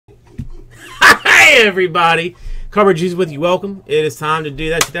Hey everybody, Coverage is with you. Welcome. It is time to do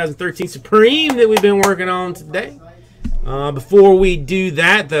that 2013 Supreme that we've been working on today. Before we do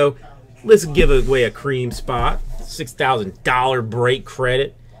that though, let's give away a cream spot. $6,000 break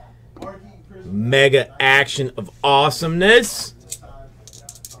credit. Mega action of awesomeness.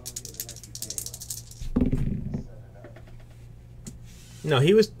 No,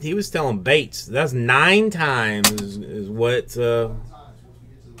 he was telling Bates. That's 9 times is what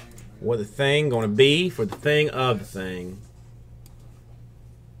the thing going to be for the thing of the thing.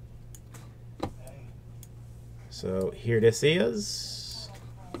 So here this is.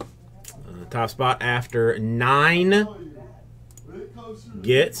 Top spot after 9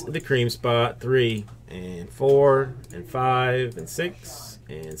 gets the cream spot. 3 and 4 and 5 and 6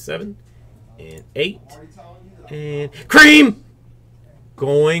 and 7 and 8 and cream.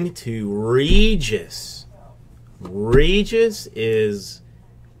 Going to Regis. Regis is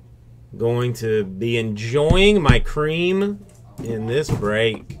going to be enjoying my cream in this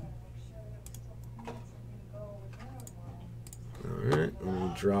break. Alright, let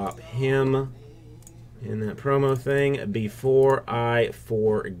me drop him in that promo thing before I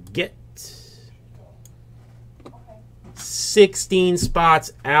forget. 16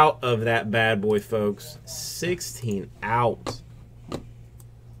 spots out of that bad boy, folks. 16 out.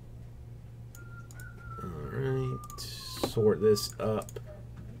 Alright, sort this up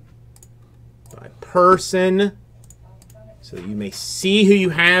by person so that you may see who you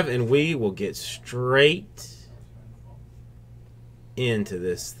have, and we will get straight into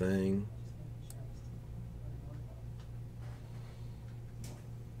this thing.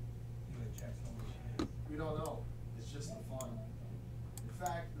 We don't know. It's just the fun. In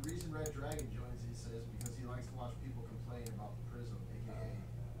fact, the reason Red Dragon joins, he says, because he likes to watch people complain about the Prism, aka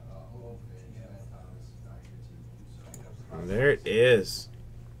There it is.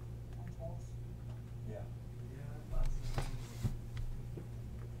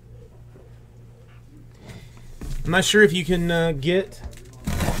 I'm not sure if you can get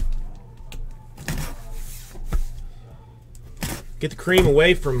the cream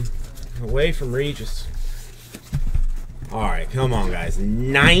away from Regis. All right, come on, guys.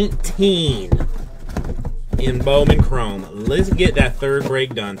 19 in Bowman Chrome. Let's get that third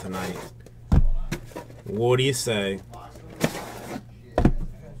break done tonight. What do you say?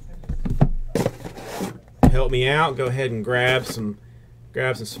 Help me out. Go ahead and grab some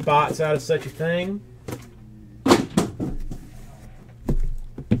spots out of such a thing.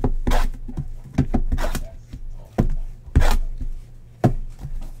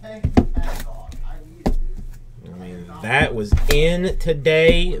 That was in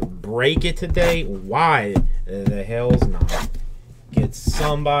today. Break it today. Why the hell's not? Get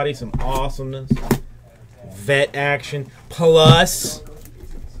somebody some awesomeness. Vet action. Plus.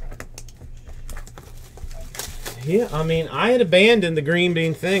 Yeah, I mean, I had abandoned the green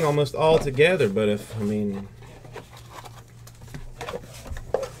bean thing almost altogether, but if, I mean...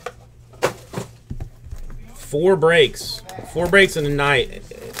 4 breaks. 4 breaks in a night,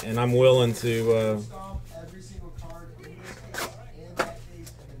 and I'm willing to...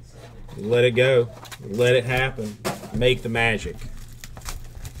 let it go. Let it happen. Make the magic.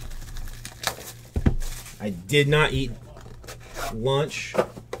 I did not eat lunch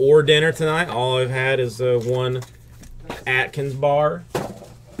or dinner tonight. All I've had is one Atkins bar.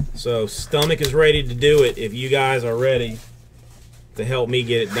 So stomach is ready to do it if you guys are ready to help me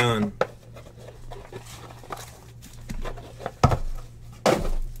get it done.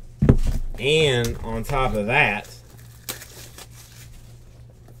 And on top of that,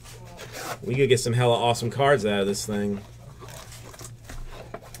 we could get some hella awesome cards out of this thing.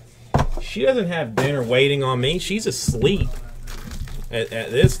 She doesn't have dinner waiting on me. She's asleep at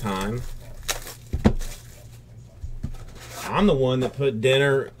this time. I'm the one that put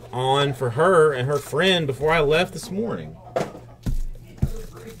dinner on for her and her friend before I left this morning.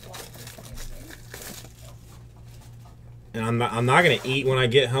 And I'm not going to eat when I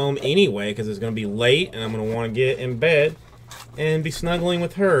get home anyway because it's going to be late and I'm going to want to get in bed and be snuggling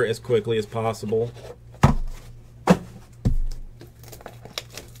with her as quickly as possible.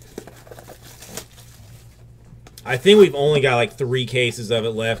 I think we've only got like 3 cases of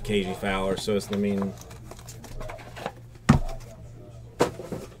it left, KG Fowler, so it's, I mean,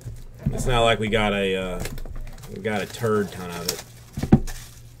 it's not like we got a turd ton of it.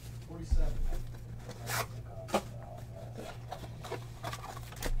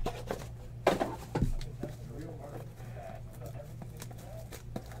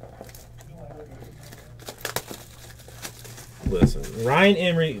 Listen, Ryan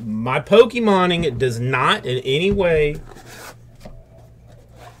Emery, my Pokemoning does not in any way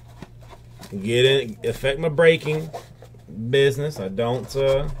Get in, affect my braking business. I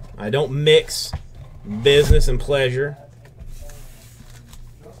don't mix business and pleasure.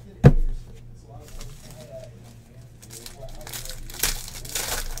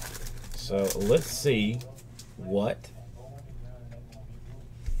 So let's see what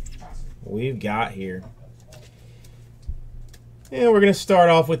we've got here. And we're going to start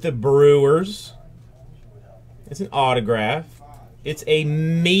off with the Brewers. It's an autograph. It's a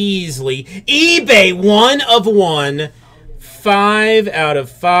measly eBay 1 of 1. 5 out of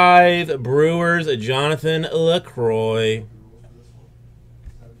 5 Brewers, Jonathan LaCroix.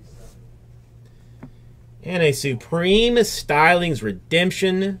 And a Supreme Stylings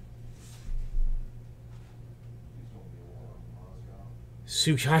Redemption.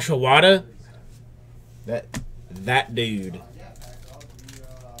 Sukashawada. That dude.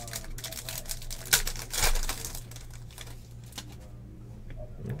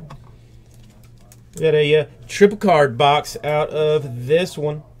 We got a triple card box out of this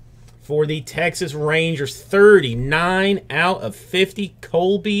one for the Texas Rangers. 39 out of 50,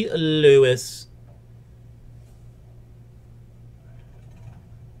 Colby Lewis.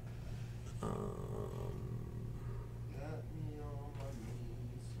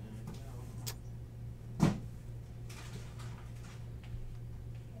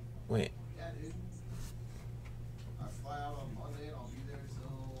 Wait.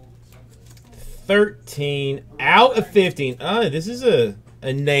 13 out of 15. Oh, this is a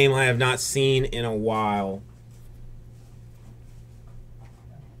name I have not seen in a while.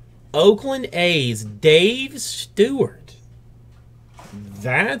 Oakland A's, Dave Stewart.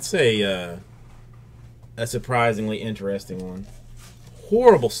 That's a surprisingly interesting one.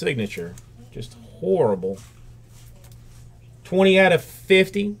 Horrible signature. Just horrible. 20 out of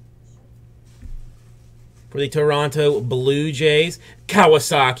 50 for the Toronto Blue Jays,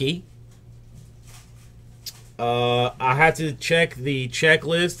 Kawasaki. I had to check the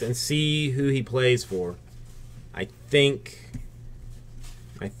checklist and see who he plays for. I think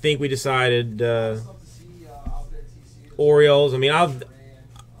we decided Orioles. I mean,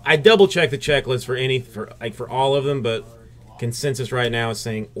 I double check the checklist for all of them, but consensus right now is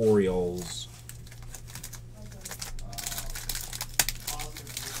saying Orioles.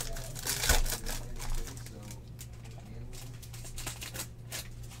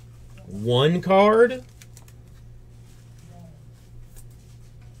 One card.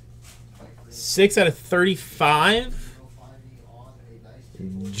 6 out of 35.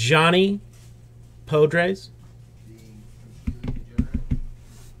 Johnny Podres.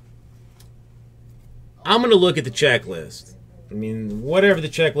 I'm going to look at the checklist. I mean, whatever the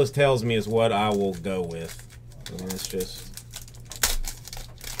checklist tells me is what I will go with. I mean, it's just...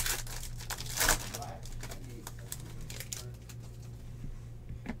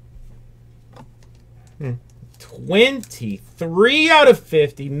 Hmm. 23 out of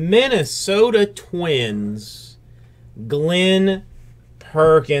 50, Minnesota Twins, Glenn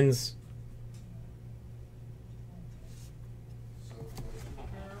Perkins.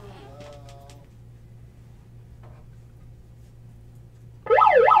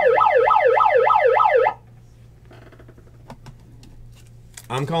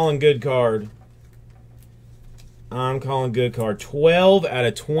 I'm calling good card. I'm calling good card. 12 out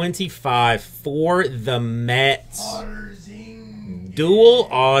of 25 for the Mets. Dual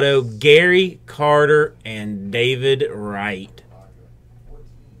auto, Gary Carter and David Wright.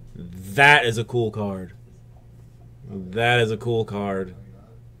 That is a cool card. That is a cool card.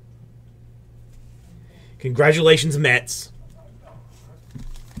 Congratulations, Mets.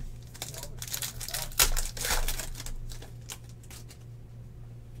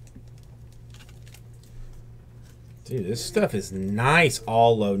 Dude, this stuff is nice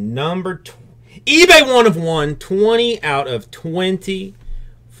all low. Number eBay 1 of 1, 20 out of 20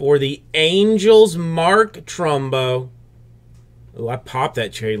 for the Angels, Mark Trumbo. Oh, I popped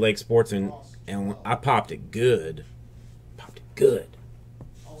that Cherry Lake Sports and I popped it good. Popped it good.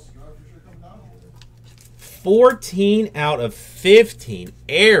 14 out of 15,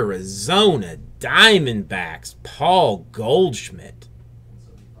 Arizona Diamondbacks, Paul Goldschmidt.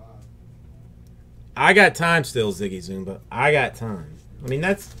 I got time still, Ziggy Zumba. I got time. I mean,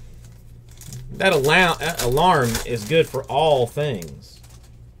 that alarm is good for all things.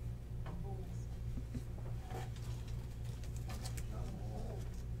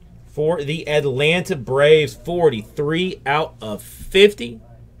 For the Atlanta Braves, 43 out of 50,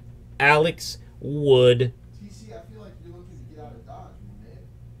 Alex Wood. TC, I feel like you're looking to get out of Dodge,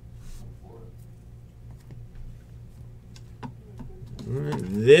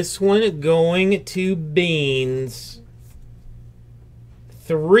 man. This one going to Beans.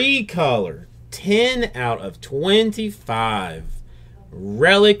 3-color, 10 out of 25.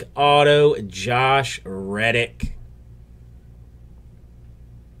 Relic auto, Josh Reddick.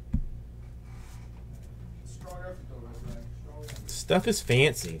 Stuff is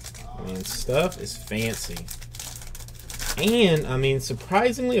fancy. I mean, stuff is fancy. And, I mean,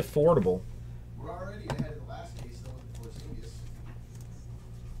 surprisingly affordable. We're already ahead of the last case, though, with Porzingis.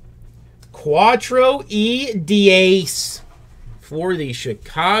 Quattro E Diaz for the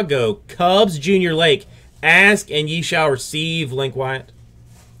Chicago Cubs. Junior Lake. Ask and ye shall receive, Link Wyatt.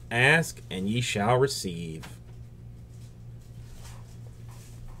 Ask and ye shall receive.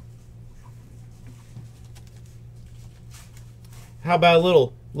 How about a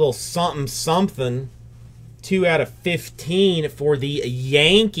little something something? 2 out of 15 for the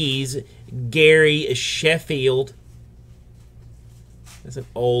Yankees, Gary Sheffield. That's an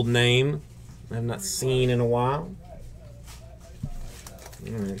old name I have not seen in a while.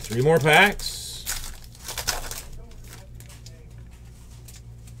 All right, 3 more packs.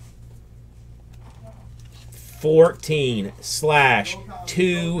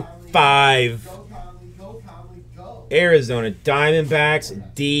 14/25. Arizona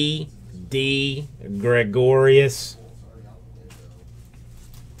Diamondbacks, D. Gregorius.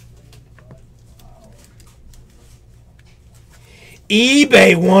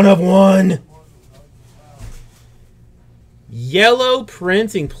 eBay 1 of 1. Yellow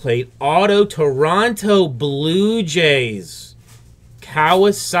printing plate auto Toronto Blue Jays.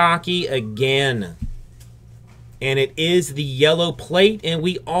 Kawasaki again. And it is the yellow plate, and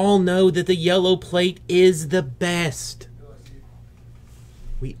we all know that the yellow plate is the best.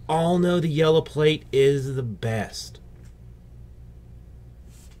 We all know the yellow plate is the best.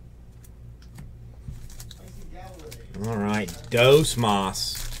 All right, Dos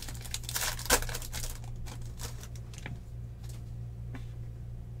Mas.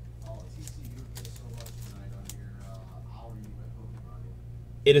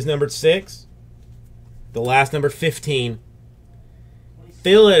 It is numbered 6. The last number 15.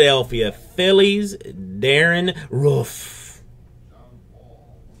 Philadelphia Phillies, Darren Roof. All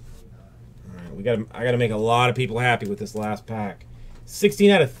right, I gotta make a lot of people happy with this last pack.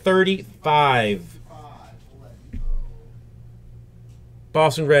 16 out of 35.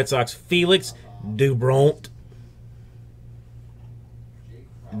 Boston Red Sox, Felix Dubront.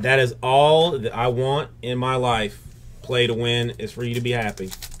 That is all that I want in my life. Play to win is for you to be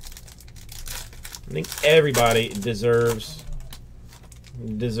happy. I think everybody deserves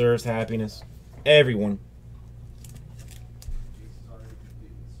happiness. Everyone.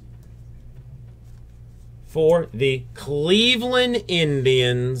 For the Cleveland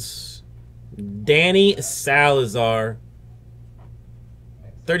Indians, Danny Salazar.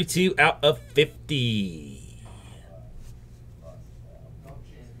 32 out of 50.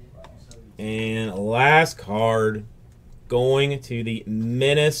 And last card, going to the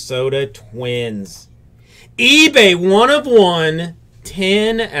Minnesota Twins. eBay 1 of 1,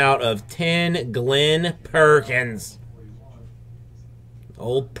 10 out of 10, Glenn Perkins.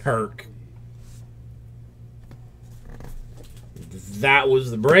 Old Perk. That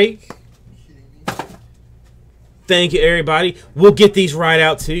was the break. Thank you, everybody. We'll get these right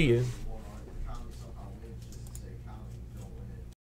out to you.